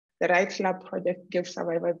The Rightslab project gives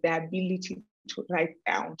survivors the ability to write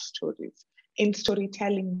down stories. In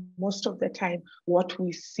storytelling, most of the time, what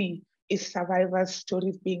we see is survivors'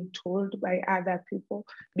 stories being told by other people,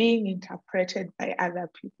 being interpreted by other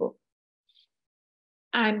people.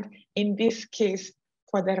 And in this case,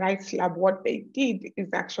 for the Rightslab, what they did is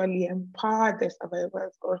actually empower the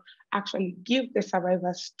survivors, or actually give the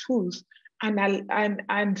survivors tools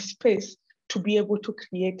and space to be able to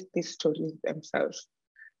create these stories themselves.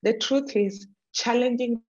 The truth is,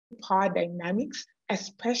 challenging power dynamics,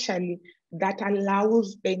 especially that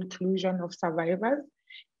allows the inclusion of survivors,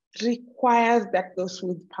 requires that those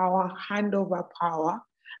with power hand over power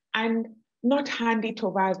and not hand it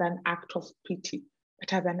over as an act of pity,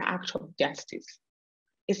 but as an act of justice.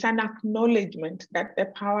 It's an acknowledgement that the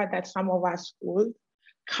power that some of us hold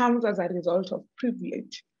comes as a result of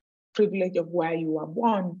privilege of where you were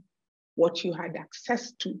born, what you had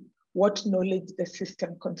access to, what knowledge the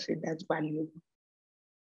system considers valuable.